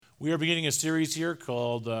We are beginning a series here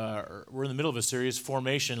called, we're in the middle of a series,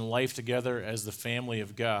 Formation, Life Together as the Family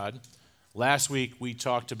of God. Last week we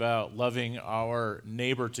talked about loving our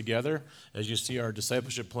neighbor together, as you see our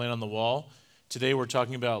discipleship plan on the wall. Today we're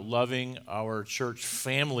talking about loving our church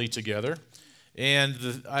family together.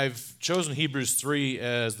 And I've chosen Hebrews 3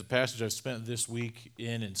 as the passage I've spent this week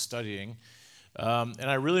in and studying. And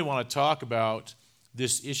I really want to talk about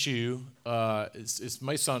this issue. It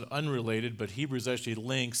might sound unrelated, but Hebrews actually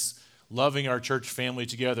links loving our church family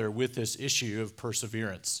together with this issue of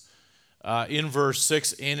perseverance. In verse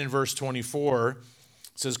 6 and in verse 24, it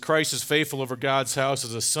says, Christ is faithful over God's house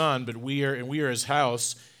as a son, but we are his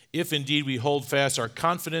house, if indeed we hold fast our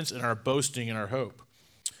confidence and our boasting and our hope.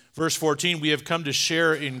 Verse 14, we have come to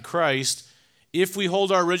share in Christ if we hold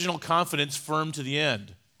our original confidence firm to the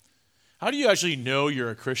end. How do you actually know you're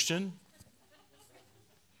a Christian?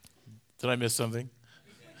 Did I miss something?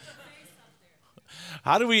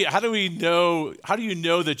 How do you know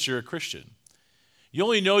that you're a Christian? You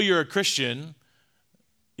only know you're a Christian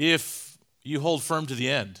if you hold firm to the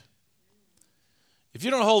end. If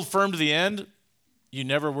you don't hold firm to the end, you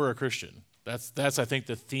never were a Christian. That's I think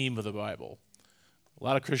the theme of the Bible. A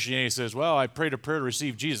lot of Christianity says, well, I prayed a prayer to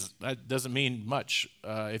receive Jesus. That doesn't mean much.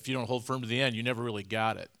 If you don't hold firm to the end, you never really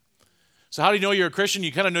got it. So how do you know you're a Christian?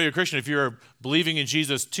 You kind of know you're a Christian if you're believing in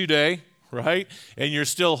Jesus today, right? And you're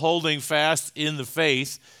still holding fast in the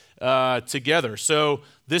faith together. So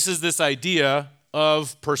this is this idea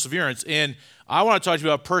of perseverance. And I want to talk to you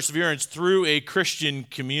about perseverance through a Christian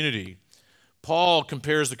community. Paul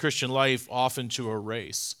compares the Christian life often to a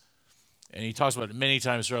race. And he talks about it many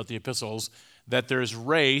times throughout the epistles, that there's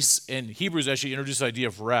race, and Hebrews actually introduced the idea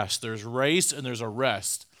of rest. There's race and there's a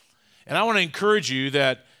rest. And I want to encourage you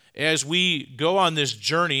that as we go on this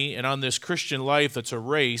journey and on this Christian life that's a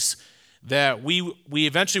race, that we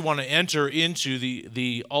eventually want to enter into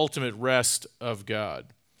the ultimate rest of God.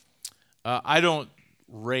 I don't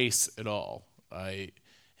race at all. I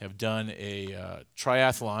have done a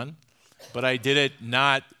triathlon, but I did it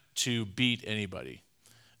not to beat anybody.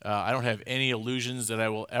 I don't have any illusions that I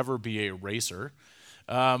will ever be a racer.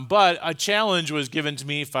 But a challenge was given to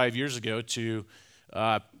me 5 years ago to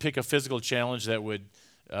pick a physical challenge that would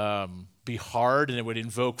be hard and it would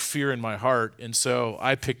invoke fear in my heart. And so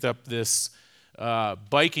I picked up this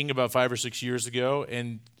biking about 5 or 6 years ago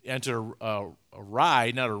and entered a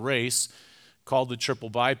ride, not a race, called the Triple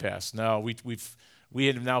Bypass. Now, we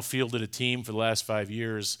have now fielded a team for the last 5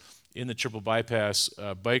 years in the Triple Bypass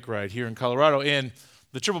bike ride here in Colorado. And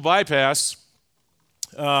the Triple Bypass,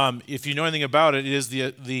 if you know anything about it, is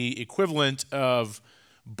the equivalent of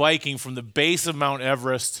biking from the base of Mount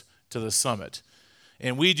Everest to the summit.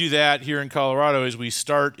 And we do that here in Colorado as we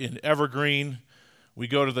start in Evergreen. We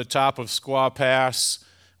go to the top of Squaw Pass.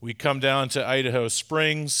 We come down to Idaho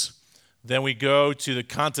Springs. Then we go to the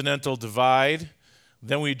Continental Divide.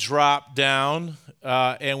 Then we drop down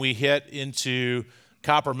and we hit into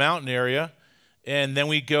Copper Mountain area. And then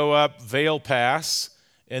we go up Vail Pass.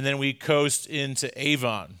 And then we coast into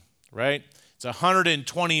Avon, right? It's a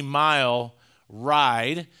 120-mile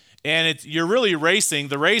ride. And you're really racing.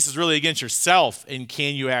 The race is really against yourself, and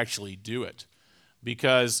can you actually do it?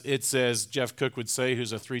 Because it's, as Jeff Cook would say,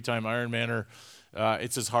 who's a 3-time Ironmaner,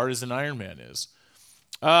 it's as hard as an Ironman is.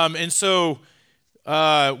 And so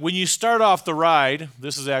when you start off the ride,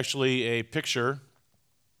 this is actually a picture.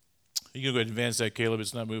 You can go ahead and advance that, Caleb.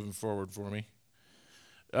 It's not moving forward for me.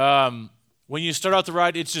 When you start out the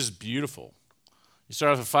ride, it's just beautiful. You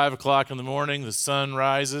start off at 5 o'clock in the morning. The sun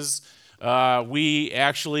rises. We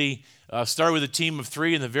actually started with a team of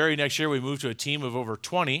 3, and the very next year we moved to a team of over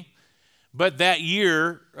 20. But that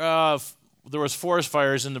year, there was forest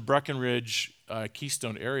fires in the Breckenridge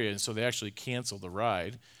Keystone area, and so they actually canceled the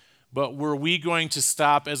ride. But were we going to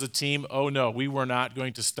stop as a team? Oh, no, we were not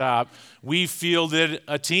going to stop. We fielded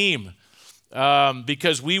a team.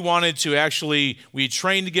 Because we wanted to we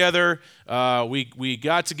trained together, we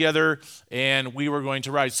got together, and we were going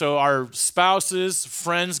to ride. So our spouses,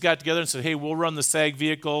 friends got together and said, hey, we'll run the SAG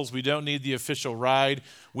vehicles. We don't need the official ride.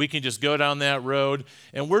 We can just go down that road,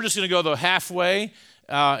 and we're just going to go the halfway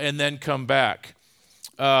and then come back.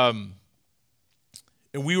 And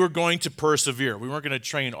we were going to persevere. We weren't going to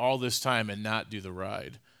train all this time and not do the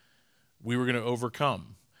ride. We were going to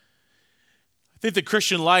overcome. I think the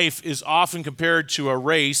Christian life is often compared to a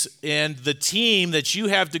race, and the team that you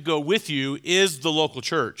have to go with you is the local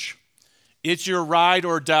church. It's your ride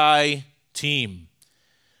or die team.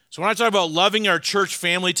 So when I talk about loving our church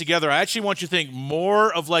family together, I actually want you to think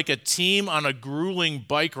more of like a team on a grueling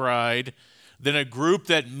bike ride than a group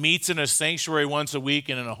that meets in a sanctuary once a week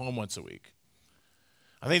and in a home once a week.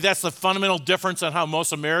 I think that's the fundamental difference on how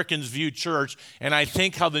most Americans view church, and I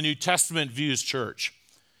think how the New Testament views church.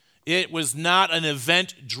 It was not an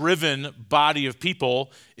event-driven body of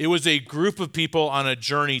people. It was a group of people on a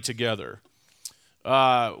journey together.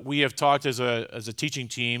 We have talked as a teaching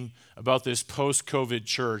team about this post-COVID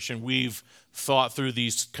church, and we've thought through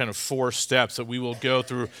these kind of 4 steps that we will go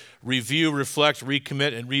through: review, reflect,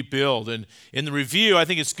 recommit, and rebuild. And in the review, I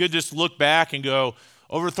think it's good just to look back and go,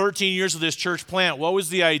 over 13 years of this church plant, what was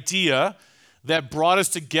the idea that brought us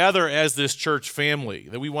together as this church family?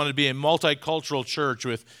 That we wanted to be a multicultural church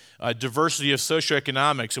with a diversity of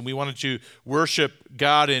socioeconomics, and we wanted to worship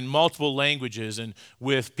God in multiple languages and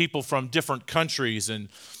with people from different countries. And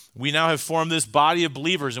we now have formed this body of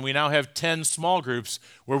believers, and we now have 10 small groups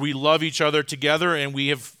where we love each other together, and we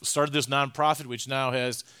have started this nonprofit, which now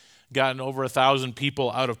has gotten over 1,000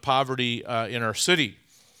 people out of poverty in our city.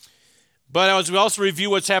 But as we also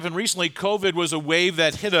review what's happened recently, COVID was a wave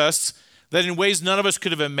that hit us that in ways none of us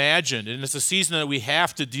could have imagined, and it's a season that we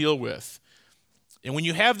have to deal with. And when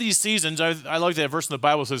you have these seasons, I like that verse in the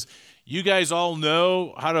Bible that says, you guys all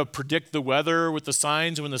know how to predict the weather with the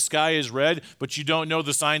signs when the sky is red, but you don't know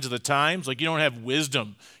the signs of the times. Like, you don't have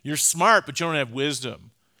wisdom. You're smart, but you don't have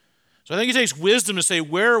wisdom. So I think it takes wisdom to say,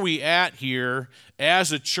 where are we at here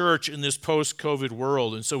as a church in this post-COVID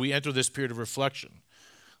world? And so we enter this period of reflection.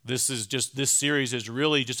 This series is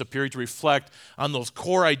really just a period to reflect on those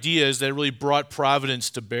core ideas that really brought providence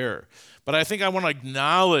to bear. But I think I want to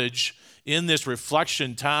acknowledge in this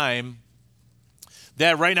reflection time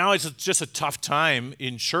that right now it's just a tough time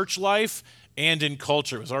in church life and in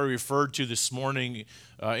culture. It was already referred to this morning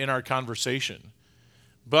in our conversation.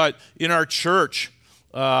 But in our church,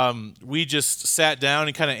 we just sat down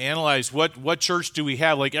and kind of analyzed what church do we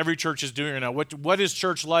have, like every church is doing right now. What is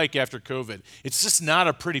church like after COVID? It's just not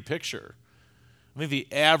a pretty picture. I think the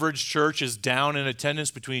average church is down in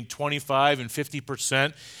attendance between 25 and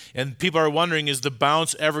 50%, and people are wondering, is the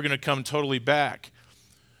bounce ever going to come totally back?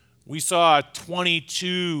 We saw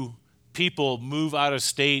 22 people move out of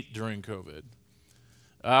state during COVID.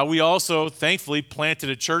 We also, thankfully, planted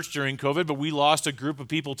a church during COVID, but we lost a group of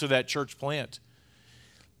people to that church plant.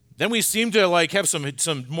 Then we seemed to have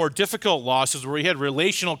some more difficult losses where we had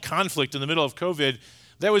relational conflict in the middle of COVID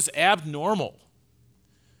that was abnormal.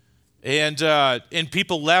 And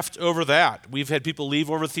people left over that. We've had people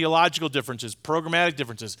leave over theological differences, programmatic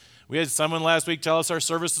differences. We had someone last week tell us our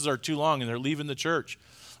services are too long and they're leaving the church.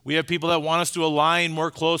 We have people that want us to align more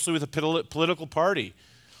closely with a political party.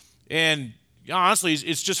 And honestly,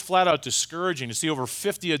 it's just flat out discouraging to see over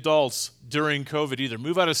 50 adults during COVID either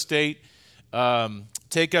move out of state,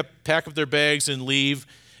 pack up their bags and leave,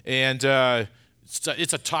 and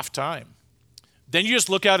it's a tough time. Then you just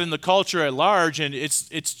look out in the culture at large, and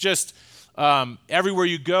it's just everywhere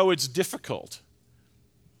you go, it's difficult.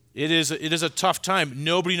 It is a tough time.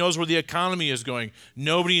 Nobody knows where the economy is going.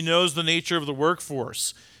 Nobody knows the nature of the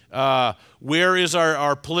workforce. Where is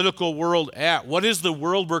our political world at? What is the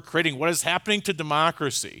world we're creating? What is happening to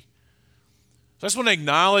democracy? So I just want to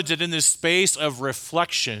acknowledge that in this space of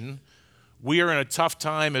reflection, we are in a tough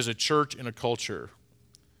time as a church and a culture.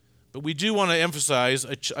 But we do want to emphasize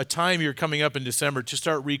a time here coming up in December to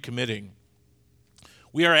start recommitting.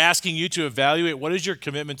 We are asking you to evaluate what is your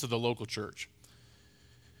commitment to the local church.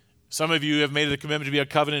 Some of you have made a commitment to be a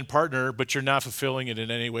covenant partner, but you're not fulfilling it in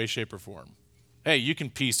any way, shape, or form. Hey, you can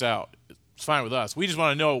peace out. It's fine with us. We just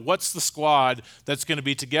want to know what's the squad that's going to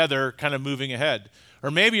be together kind of moving ahead. Or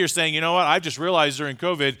maybe you're saying, you know what, I've just realized during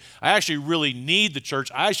COVID, I actually really need the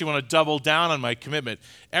church. I actually want to double down on my commitment.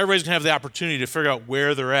 Everybody's going to have the opportunity to figure out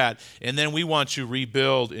where they're at, and then we want to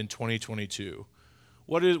rebuild in 2022.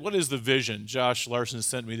 What is the vision? Josh Larson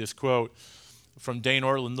sent me this quote from Dane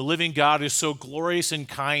Ortland. The living God is so glorious and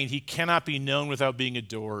kind, he cannot be known without being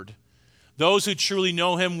adored. Those who truly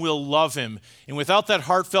know him will love him, and without that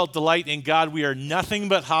heartfelt delight in God, we are nothing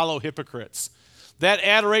but hollow hypocrites. That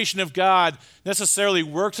adoration of God necessarily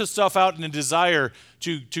works itself out in a desire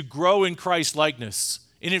to grow in Christ's likeness.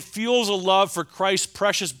 And it fuels a love for Christ's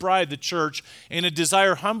precious bride, the church, and a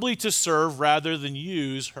desire humbly to serve rather than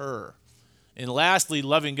use her. And lastly,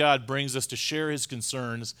 loving God brings us to share his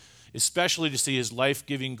concerns, especially to see his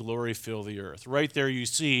life-giving glory fill the earth. Right there you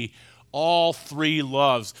see all three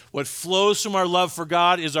loves. What flows from our love for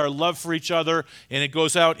God is our love for each other, and it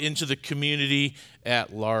goes out into the community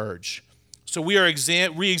at large. So we are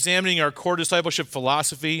re-examining our core discipleship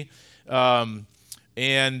philosophy, and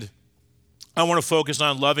I want to focus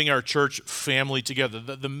on loving our church family together.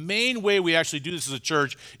 The main way we actually do this as a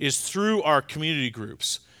church is through our community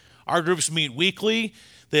groups. Our groups meet weekly.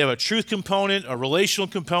 They have a truth component, a relational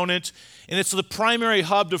component, and it's the primary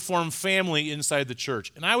hub to form family inside the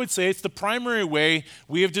church. And I would say it's the primary way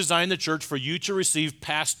we have designed the church for you to receive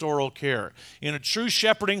pastoral care. In a true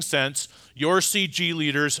shepherding sense, your CG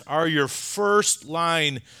leaders are your first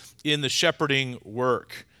line in the shepherding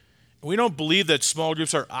work. We don't believe that small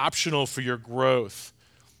groups are optional for your growth.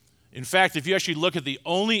 In fact, if you actually look at the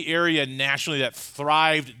only area nationally that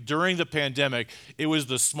thrived during the pandemic, it was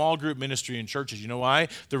the small group ministry in churches. You know why?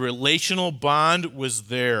 The relational bond was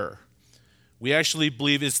there. We actually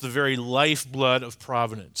believe it's the very lifeblood of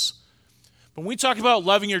Providence. When we talk about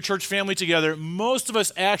loving your church family together, most of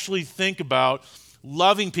us actually think about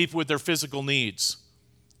loving people with their physical needs.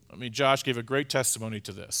 I mean, Josh gave a great testimony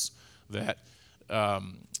to this, that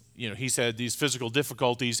he's had these physical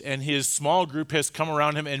difficulties, and his small group has come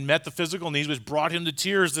around him and met the physical needs, which brought him to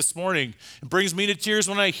tears this morning. It brings me to tears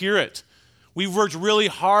when I hear it. We've worked really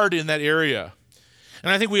hard in that area.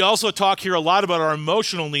 And I think we also talk here a lot about our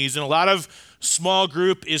emotional needs, and a lot of small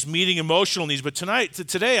group is meeting emotional needs. But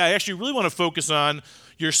today, I actually really want to focus on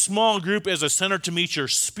your small group as a center to meet your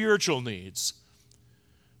spiritual needs.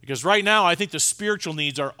 Because right now, I think the spiritual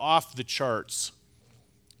needs are off the charts.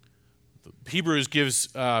 Hebrews gives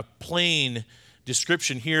plain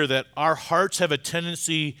description here that our hearts have a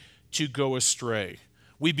tendency to go astray.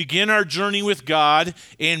 We begin our journey with God,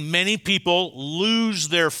 and many people lose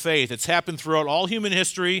their faith. It's happened throughout all human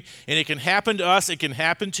history, and it can happen to us, it can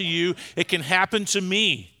happen to you, it can happen to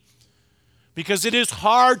me. Because it is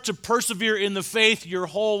hard to persevere in the faith your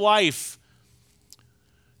whole life.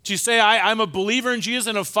 To say, I'm a believer in Jesus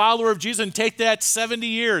and a follower of Jesus, and take that 70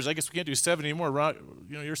 years. I guess we can't do 70 anymore. Right?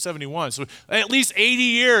 You're 71. So at least 80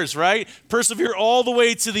 years, right? Persevere all the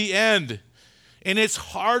way to the end. And it's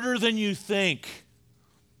harder than you think.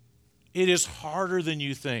 It is harder than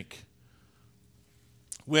you think.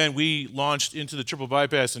 When we launched into the triple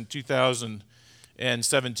bypass in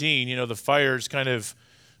 2017, the fires kind of,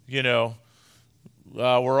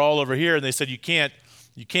 were all over here, and they said, you can't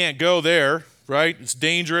go there. Right? It's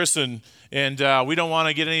dangerous, and we don't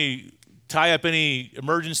want to tie up any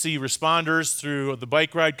emergency responders through the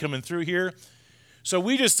bike ride coming through here. So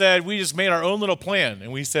we just made our own little plan,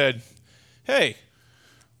 and we said, hey,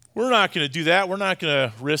 we're not going to do that. We're not going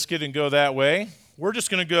to risk it and go that way. We're just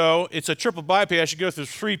going to go, it's a triple bypass. You go through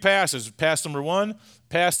 3 passes. Pass number 1,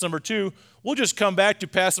 pass number 2. We'll just come back to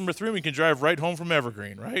pass number 3, and we can drive right home from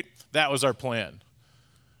Evergreen, right? That was our plan.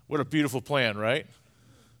 What a beautiful plan, right?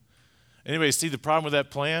 Anybody see the problem with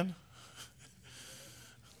that plan?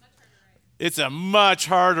 It's a much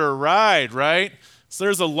harder ride, right? So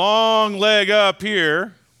there's a long leg up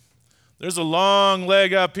here. There's a long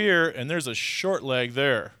leg up here, and there's a short leg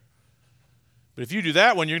there. But if you do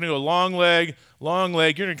that one, you're going to go long leg.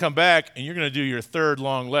 You're going to come back, and you're going to do your third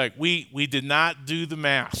long leg. We did not do the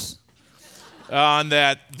math on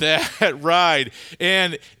that ride,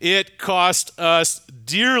 and it cost us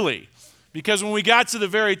dearly. Because when we got to the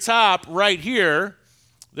very top right here,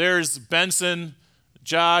 there's Benson,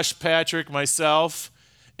 Josh, Patrick, myself,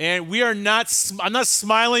 and I'm not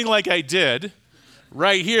smiling like I did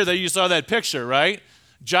right here that you saw that picture, right?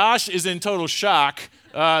 Josh is in total shock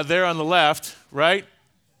there on the left, right?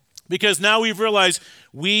 Because now we've realized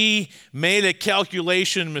we made a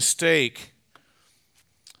calculation mistake.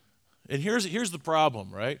 And here's the problem,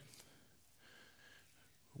 right?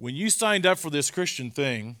 When you signed up for this Christian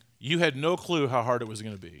thing, you had no clue how hard it was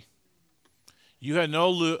going to be. You had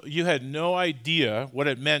no idea what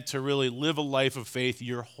it meant to really live a life of faith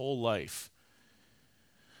your whole life.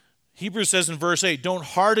 Hebrews says in verse 8, don't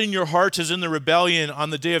harden your hearts as in the rebellion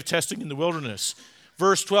on the day of testing in the wilderness.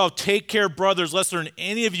 Verse 12, take care, brothers, lest there in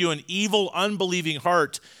any of you an evil, unbelieving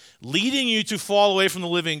heart, leading you to fall away from the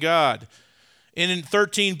living God. And in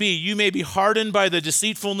 13b, you may be hardened by the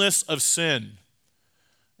deceitfulness of sin.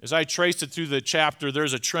 As I traced it through the chapter,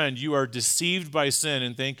 there's a trend. You are deceived by sin,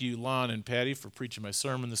 and thank you, Lon and Patty, for preaching my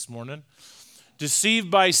sermon this morning. Deceived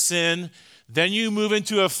by sin, then you move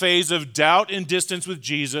into a phase of doubt and distance with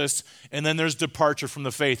Jesus, and then there's departure from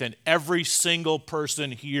the faith. And every single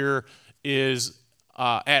person here is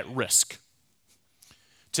at risk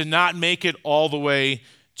to not make it all the way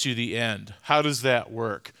to the end. How does that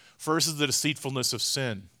work? First is the deceitfulness of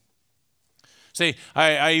sin. Say,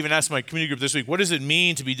 I even asked my community group this week, what does it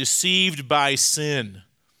mean to be deceived by sin?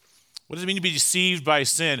 What does it mean to be deceived by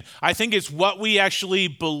sin? I think it's what we actually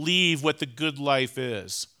believe what the good life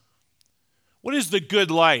is. What is the good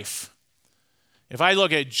life? If I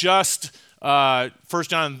look at just 1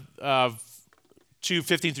 John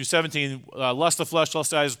 2:15 through 17, lust of flesh,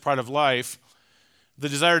 lust of eyes is part of life. The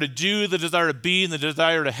desire to do, the desire to be, and the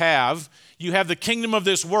desire to have. You have the kingdom of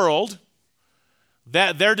this world.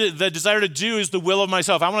 The desire to do is the will of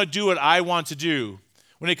myself. I want to do what I want to do.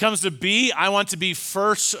 When it comes to be, I want to be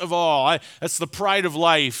first of all. That's the pride of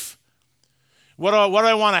life. What do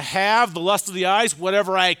I want to have? The lust of the eyes,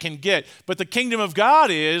 whatever I can get. But the kingdom of God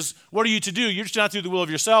is, what are you to do? You're just not to do the will of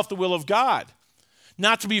yourself, the will of God.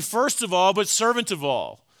 Not to be first of all, but servant of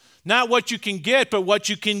all. Not what you can get, but what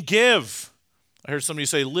you can give. I heard somebody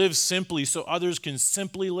say, live simply so others can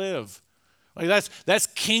simply live. Like that's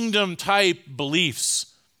kingdom type beliefs.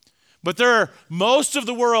 But most of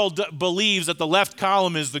the world believes that the left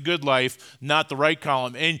column is the good life, not the right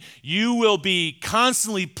column. And you will be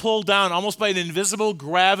constantly pulled down almost by an invisible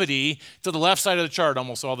gravity to the left side of the chart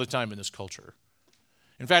almost all the time in this culture.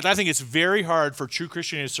 In fact, I think it's very hard for true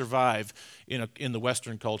Christianity to survive in the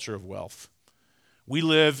Western culture of wealth. We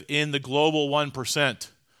live in the global 1%,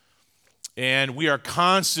 and we are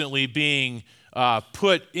constantly being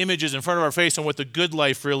put images in front of our face on what the good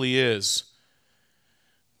life really is.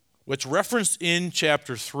 What's referenced in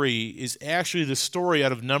chapter 3 is actually the story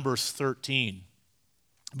out of Numbers 13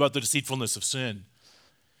 about the deceitfulness of sin.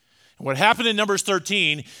 And what happened in Numbers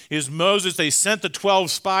 13 is Moses, they sent the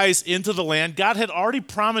 12 spies into the land. God had already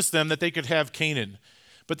promised them that they could have Canaan.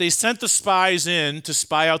 But they sent the spies in to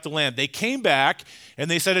spy out the land. They came back and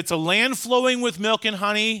they said, it's a land flowing with milk and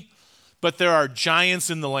honey, but there are giants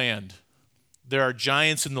in the land. There are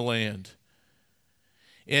giants in the land.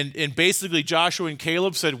 And basically Joshua and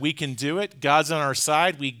Caleb said, we can do it. God's on our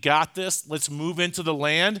side. We got this. Let's move into the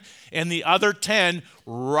land. And the other 10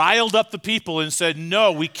 riled up the people and said,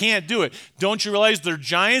 no, we can't do it. Don't you realize they're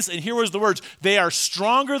giants? And here was the words, they are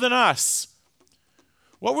stronger than us.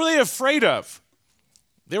 What were they afraid of?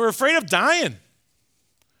 They were afraid of dying.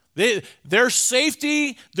 Their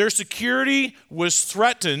safety, their security was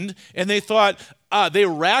threatened, and they thought, they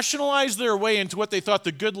rationalized their way into what they thought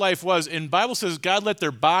the good life was. And the Bible says God let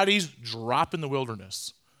their bodies drop in the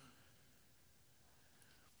wilderness.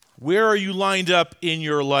 Where are you lined up in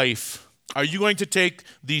your life? Are you going to take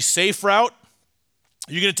the safe route?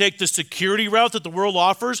 Are you going to take the security route that the world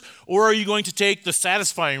offers? Or are you going to take the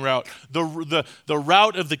satisfying route, the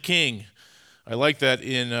route of the king? I like that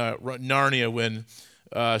in Narnia when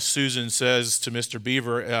Susan says to Mr.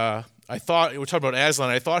 Beaver, we're talking about Aslan,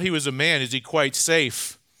 I thought he was a man. Is he quite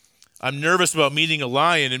safe? I'm nervous about meeting a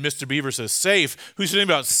lion. And Mr. Beaver says, safe? Who's saying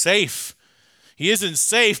about safe? He isn't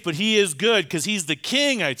safe, but he is good because he's the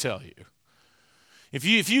king, I tell you. If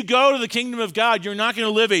you go to the kingdom of God, you're not going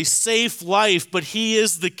to live a safe life, but he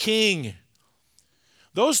is the king.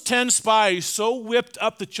 Those 10 spies so whipped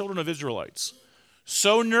up the children of Israelites,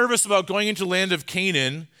 so nervous about going into the land of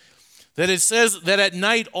Canaan, that it says that at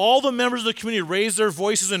night all the members of the community raised their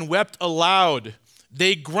voices and wept aloud.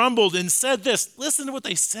 They grumbled and said this. Listen to what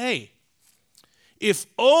they say. If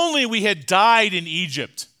only we had died in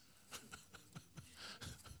Egypt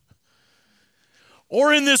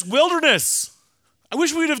or in this wilderness. I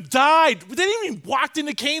wish we'd have died. They didn't even walk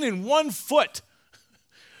into Canaan 1 foot.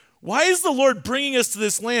 Why is the Lord bringing us to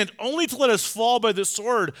this land only to let us fall by the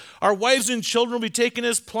sword? Our wives and children will be taken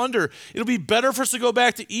as plunder. It'll be better for us to go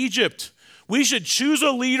back to Egypt. We should choose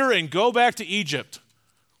a leader and go back to Egypt.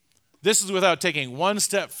 This is without taking one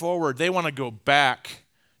step forward. They want to go back.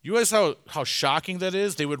 You realize how shocking that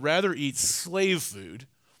is? They would rather eat slave food,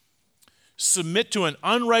 submit to an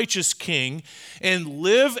unrighteous king, and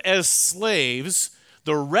live as slaves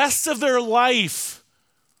the rest of their life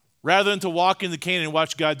rather than to walk into Canaan and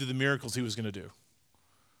watch God do the miracles he was going to do.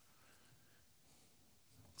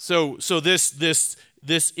 So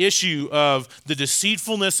this issue of the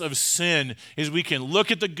deceitfulness of sin is we can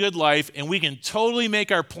look at the good life and we can totally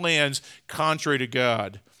make our plans contrary to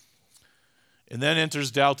God. And then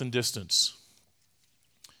enters doubt and distance.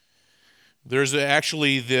 There's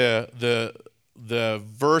actually the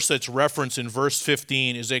verse that's referenced in verse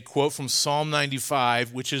 15 is a quote from Psalm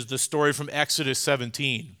 95, which is the story from Exodus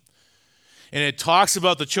 17. And it talks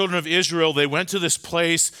about the children of Israel. They went to this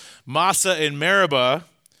place, Massa and Meribah,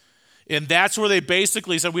 and that's where they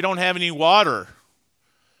basically said, we don't have any water.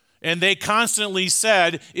 And they constantly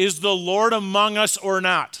said, is the Lord among us or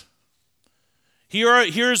not?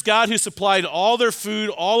 Here's God who supplied all their food,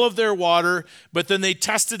 all of their water, but then they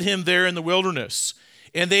tested him there in the wilderness.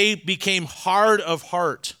 And they became hard of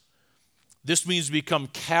heart. This means to become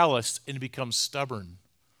calloused and to become stubborn.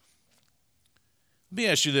 Let me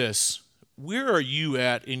ask you this. Where are you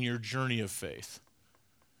at in your journey of faith?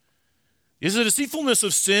 Is the deceitfulness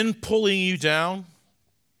of sin pulling you down?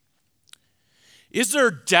 Is there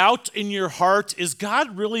doubt in your heart? Is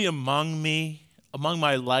God really among me, among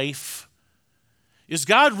my life? Is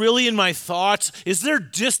God really in my thoughts? Is there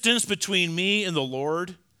distance between me and the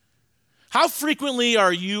Lord? How frequently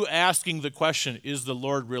are you asking the question, is the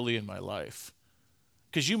Lord really in my life?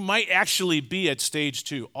 Because you might actually be at stage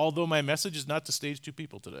 2, although my message is not to stage 2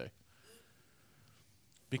 people today.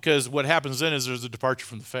 Because what happens then is there's a departure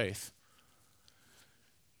from the faith.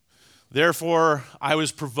 Therefore, I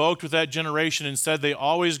was provoked with that generation and said, they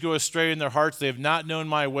always go astray in their hearts. They have not known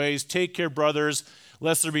my ways. Take care, brothers,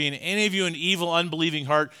 lest there be in any of you an evil, unbelieving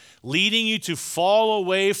heart, leading you to fall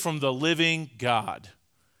away from the living God.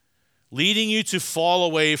 Leading you to fall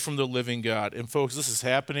away from the living God. And folks, this is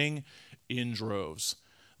happening in droves.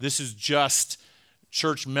 This is just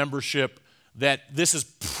church membership this is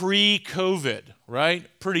pre-COVID, right?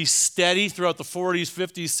 Pretty steady throughout the 40s,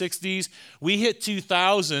 50s, 60s. We hit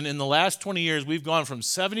 2000. In the last 20 years, we've gone from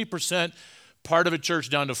 70% part of a church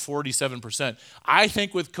down to 47%. I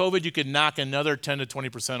think with COVID, you could knock another 10 to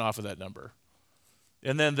 20% off of that number.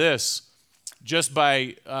 And then this, just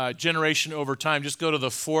by generation over time, just go to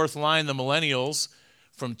the fourth line, the millennials,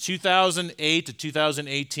 from 2008 to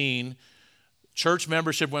 2018, church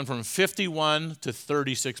membership went from 51 to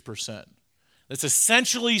 36%. That's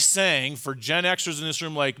essentially saying, for Gen Xers in this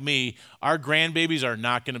room like me, our grandbabies are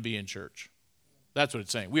not going to be in church. That's what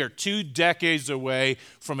it's saying. We are 2 decades away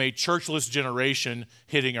from a churchless generation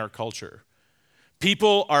hitting our culture.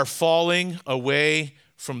 People are falling away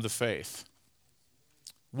from the faith.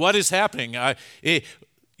 What is happening? You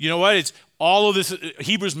know what? It's all of this.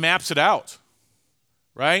 Hebrews maps it out,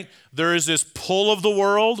 right? There is this pull of the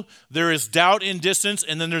world, there is doubt and distance,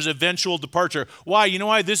 and then there's eventual departure. Why? You know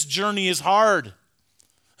why? This journey is hard.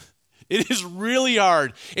 It is really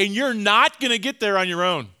hard, and you're not going to get there on your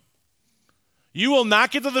own. You will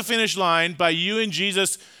not get to the finish line by you and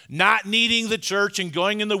Jesus not needing the church and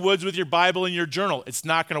going in the woods with your Bible and your journal. It's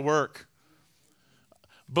not going to work.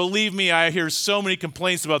 Believe me, I hear so many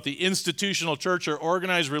complaints about the institutional church or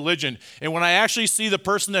organized religion. And when I actually see the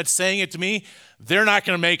person that's saying it to me, they're not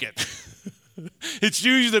going to make it. It's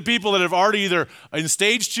usually the people that have already either in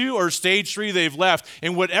stage 2 or stage 3, they've left.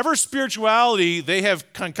 And whatever spirituality they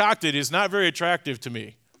have concocted is not very attractive to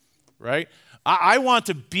me, right? I want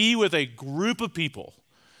to be with a group of people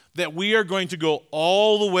that we are going to go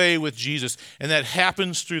all the way with Jesus. And that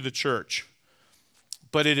happens through the church.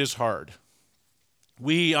 But it is hard.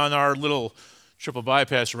 We, on our little triple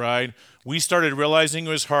bypass ride, we started realizing it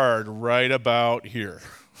was hard right about here,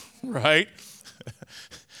 right?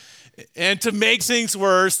 And to make things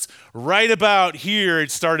worse, right about here, it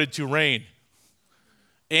started to rain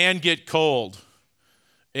and get cold.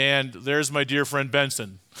 And there's my dear friend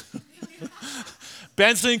Benson.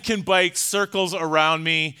 Benson can bike circles around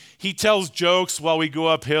me. He tells jokes while we go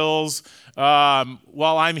up hills,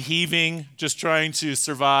 while I'm heaving, just trying to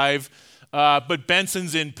survive. But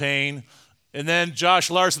Benson's in pain. And then Josh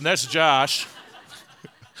Larson, that's Josh.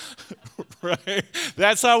 Right?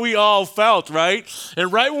 That's how we all felt, right?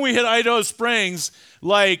 And right when we hit Idaho Springs,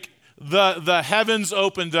 like the heavens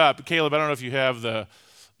opened up. Caleb, I don't know if you have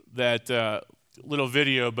that little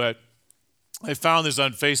video, but I found this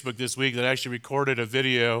on Facebook this week that actually recorded a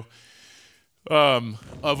video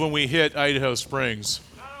of when we hit Idaho Springs.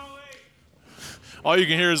 All you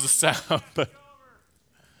can hear is the sound, but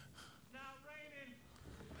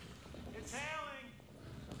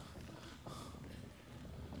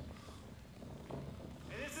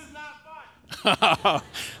all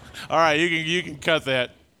right, you can cut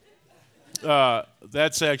that.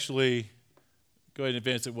 That's actually, go ahead and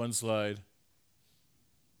advance it one slide.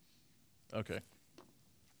 Okay.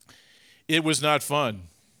 It was not fun.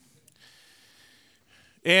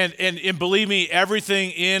 And believe me,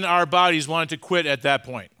 everything in our bodies wanted to quit at that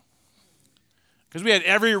point. Because we had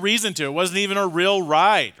every reason to. It wasn't even a real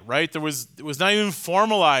ride, right? It was not even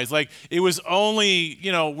formalized. Like, it was only,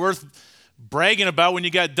 worth bragging about when you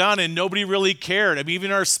got done, and nobody really cared. I mean,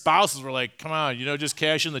 even our spouses were like, come on, just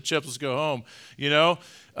cash in the chips, let's go home,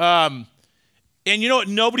 And you know what?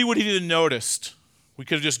 Nobody would have even noticed. We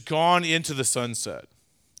could have just gone into the sunset.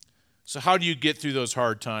 So how do you get through those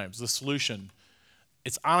hard times? The solution.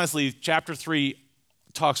 It's honestly, chapter 3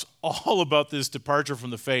 talks all about this departure from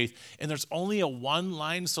the faith, and there's only a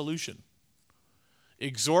one-line solution.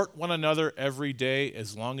 Exhort one another every day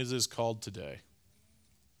as long as it is called today.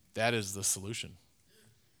 That is the solution.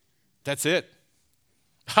 That's it.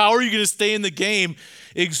 How are you going to stay in the game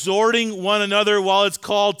exhorting one another while it's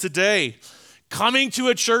called today? Coming to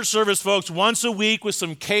a church service, folks, once a week with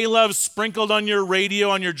some K-Love sprinkled on your radio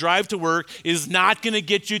on your drive to work is not going to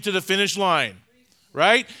get you to the finish line,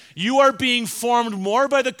 right? You are being formed more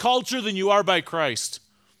by the culture than you are by Christ.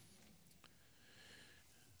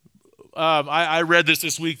 I read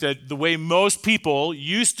this week that the way most people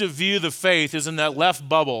used to view the faith is in that left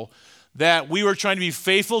bubble. that we were trying to be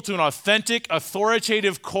faithful to an authentic,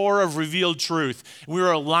 authoritative core of revealed truth. We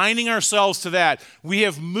were aligning ourselves to that. We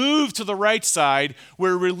have moved to the right side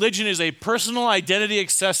where religion is a personal identity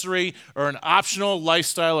accessory or an optional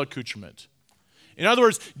lifestyle accoutrement. In other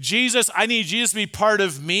words, I need Jesus to be part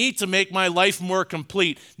of me to make my life more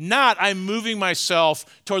complete. Not I'm moving myself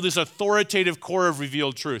toward this authoritative core of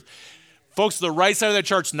revealed truth. Folks, the right side of that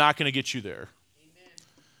chart's not going to get you there.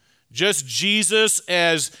 Just Jesus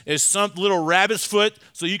as some little rabbit's foot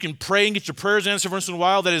so you can pray and get your prayers answered once in a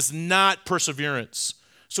while, that is not perseverance.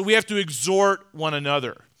 So we have to exhort one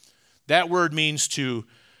another. That word means to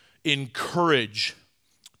encourage,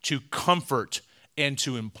 to comfort, and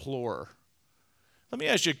to implore. Let me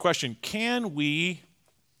ask you a question.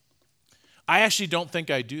 I actually don't think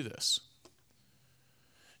I do this.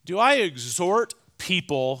 Do I exhort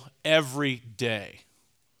people every day?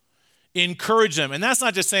 Encourage them. And that's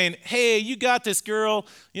not just saying, hey, you got this, girl,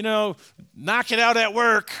 knock it out at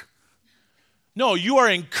work. No, you are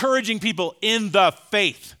encouraging people in the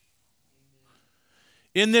faith.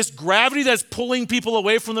 In this gravity that's pulling people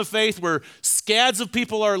away from the faith, where scads of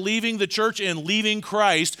people are leaving the church and leaving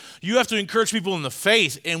Christ, you have to encourage people in the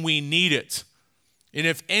faith, and we need it. And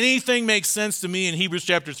if anything makes sense to me in Hebrews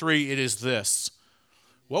chapter 3, it is this.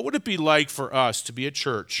 What would it be like for us to be a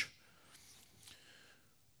church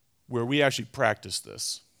where we actually practice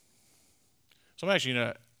this? So I'm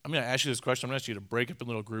going to ask you this question. I'm going to ask you to break up in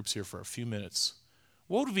little groups here for a few minutes.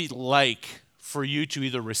 What would it be like for you to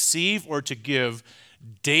either receive or to give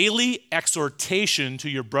daily exhortation to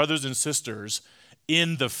your brothers and sisters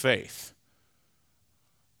in the faith?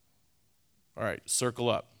 All right, circle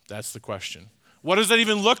up. That's the question. What does that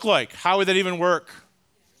even look like? How would that even work?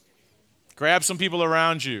 Grab some people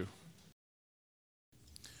around you.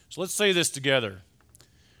 So let's say this together.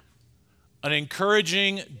 An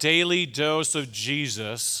encouraging daily dose of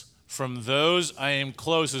Jesus from those I am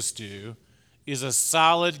closest to is a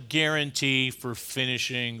solid guarantee for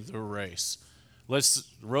finishing the race. Rose,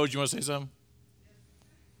 you want to say something?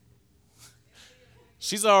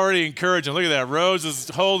 She's already encouraging. Look at that. Rose is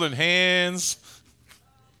holding hands.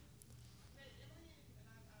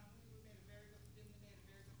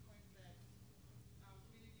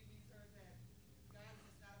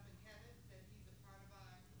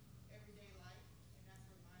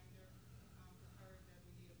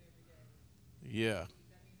 Yeah.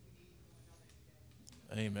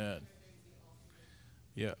 Amen.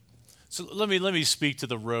 Yeah. So let me speak to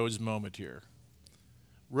the Rose moment here.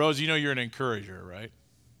 Rose, you're an encourager, right?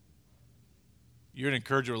 You're an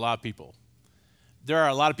encourager of a lot of people. There are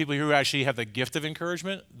a lot of people here who actually have the gift of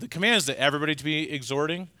encouragement. The command is to everybody to be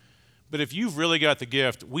exhorting. But if you've really got the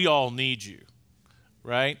gift, we all need you,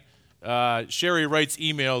 right? Sherry writes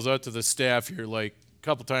emails out to the staff here like a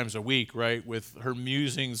couple times a week, right, with her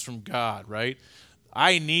musings from God, right?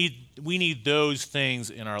 We need those things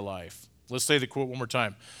in our life. Let's say the quote one more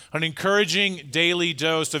time. An encouraging daily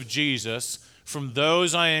dose of Jesus from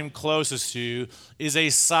those I am closest to is a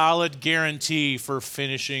solid guarantee for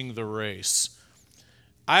finishing the race.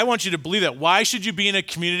 I want you to believe that. Why should you be in a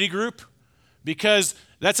community group? Because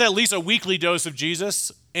that's at least a weekly dose of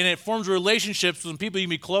Jesus, and it forms relationships with people you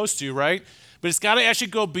can be close to, right? But it's got to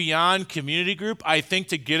actually go beyond community group, I think,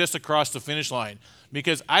 to get us across the finish line.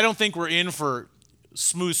 Because I don't think we're in for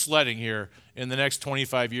smooth sledding here in the next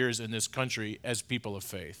 25 years in this country as people of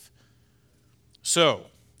faith. So,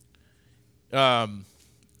 on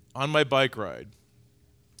my bike ride,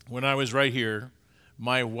 when I was right here,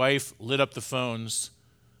 my wife lit up the phones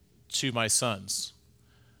to my sons.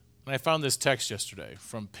 And I found this text yesterday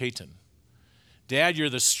from Peyton. Dad, you're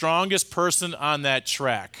the strongest person on that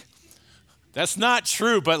track. That's not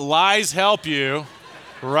true, but lies help you,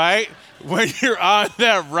 right? When you're on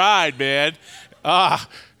that ride, man.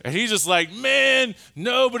 And he's just like, man,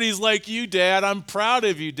 nobody's like you, Dad. I'm proud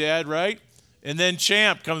of you, Dad, right? And then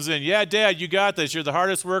Champ comes in. Yeah, Dad, you got this. You're the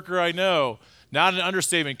hardest worker I know. Not an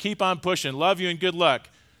understatement. Keep on pushing. Love you and good luck.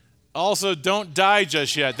 Also, don't die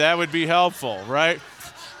just yet. That would be helpful, right?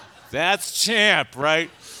 That's Champ, right?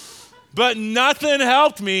 But nothing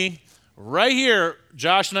helped me. Right here,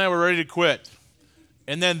 Josh and I were ready to quit.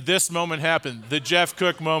 And then this moment happened, the Jeff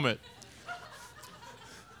Cook moment.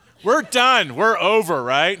 We're done. We're over,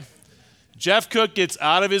 right? Jeff Cook gets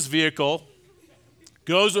out of his vehicle,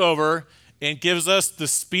 goes over, and gives us the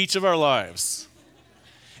speech of our lives.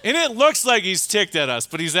 And it looks like he's ticked at us,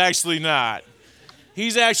 but he's actually not.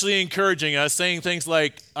 He's actually encouraging us, saying things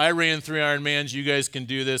like, I ran 3 Ironmans, you guys can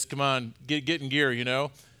do this, come on, get in gear,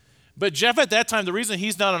 But Jeff at that time, the reason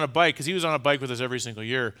he's not on a bike, because he was on a bike with us every single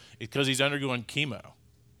year, is because he's undergoing chemo.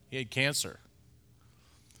 He had cancer.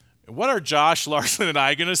 What are Josh, Larson, and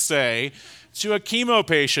I going to say to a chemo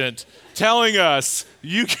patient telling us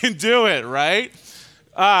you can do it, right?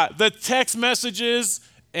 The text messages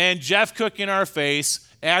and Jeff Cook in our face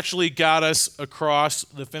actually got us across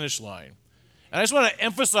the finish line. And I just want to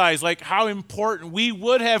emphasize how important we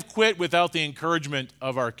would have quit without the encouragement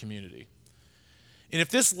of our community. And if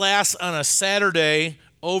this lasts on a Saturday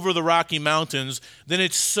over the Rocky Mountains, then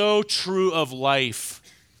it's so true of life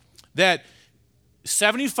that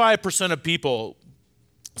 75% of people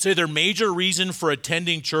say their major reason for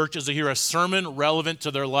attending church is to hear a sermon relevant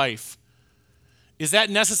to their life. Is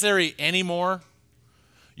that necessary anymore?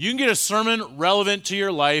 You can get a sermon relevant to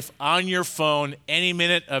your life on your phone any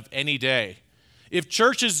minute of any day. If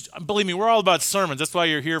church is, believe me, we're all about sermons. That's why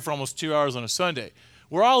you're here for almost 2 hours on a Sunday.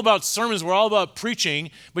 We're all about sermons. We're all about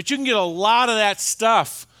preaching, but you can get a lot of that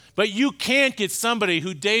stuff. But you can't get somebody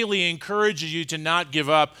who daily encourages you to not give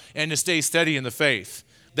up and to stay steady in the faith.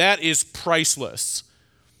 That is priceless.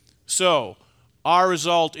 So, our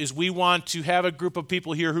result is we want to have a group of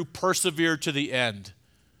people here who persevere to the end.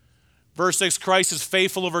 Verse 6, Christ is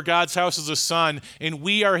faithful over God's house as a son, and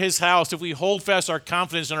we are his house if we hold fast our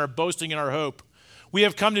confidence and our boasting and our hope. We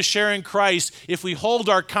have come to share in Christ if we hold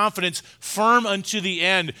our confidence firm unto the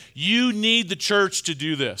end. You need the church to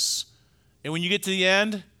do this. And when you get to the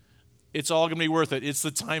end, it's all going to be worth it. It's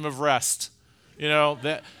the time of rest.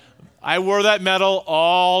 That I wore that medal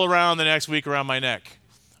all around the next week around my neck,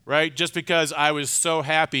 right? Just because I was so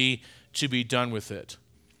happy to be done with it.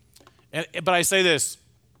 But I say this,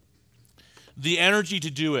 the energy to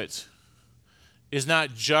do it is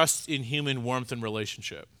not just in human warmth and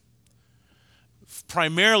relationship.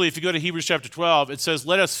 Primarily, if you go to Hebrews chapter 12, it says,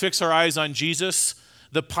 let us fix our eyes on Jesus,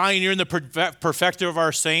 the pioneer and the perfecter of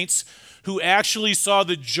our saints, who actually saw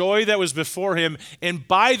the joy that was before him, and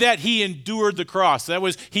by that he endured the cross. That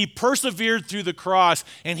was, he persevered through the cross,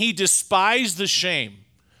 and he despised the shame.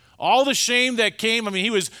 All the shame that came,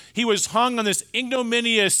 he was hung on this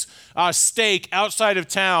ignominious stake outside of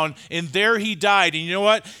town, and there he died. And you know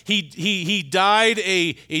what? He died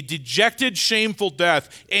a dejected, shameful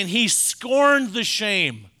death, and he scorned the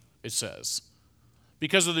shame, it says,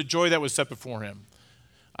 because of the joy that was set before him.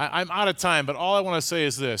 I'm out of time, but all I want to say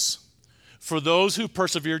is this. For those who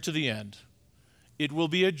persevere to the end, it will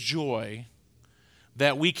be a joy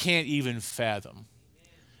that we can't even fathom.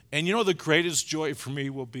 And you know the greatest joy for me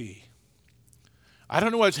will be? I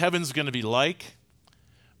don't know what heaven's going to be like,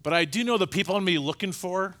 but I do know the people I'm going to be looking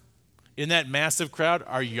for in that massive crowd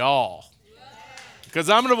are y'all. Because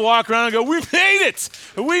I'm going to walk around and go, we made it!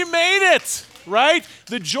 We made it! Right?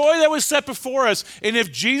 The joy that was set before us. And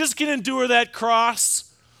if Jesus can endure that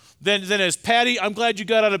cross, then as Patty, I'm glad you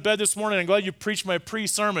got out of bed this morning. I'm glad you preached my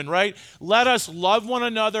pre-sermon, right? Let us love one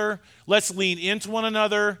another. Let's lean into one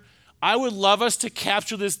another. I would love us to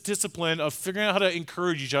capture this discipline of figuring out how to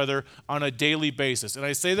encourage each other on a daily basis. And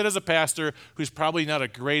I say that as a pastor who's probably not a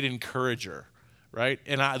great encourager, right?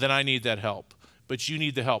 And then I need that help. But you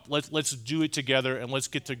need the help. Let's do it together, and let's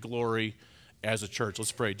get to glory as a church.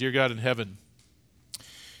 Let's pray. Dear God in heaven,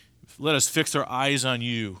 let us fix our eyes on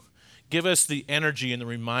you. Give us the energy and the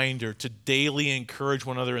reminder to daily encourage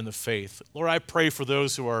one another in the faith. Lord, I pray for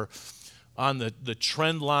those who are on the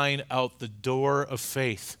trend line out the door of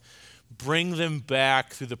faith. Bring them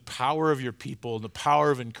back through the power of your people and the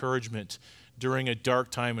power of encouragement during a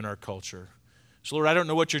dark time in our culture. So, Lord, I don't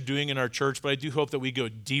know what you're doing in our church, but I do hope that we go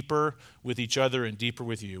deeper with each other and deeper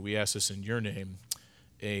with you. We ask this in your name.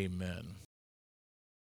 Amen.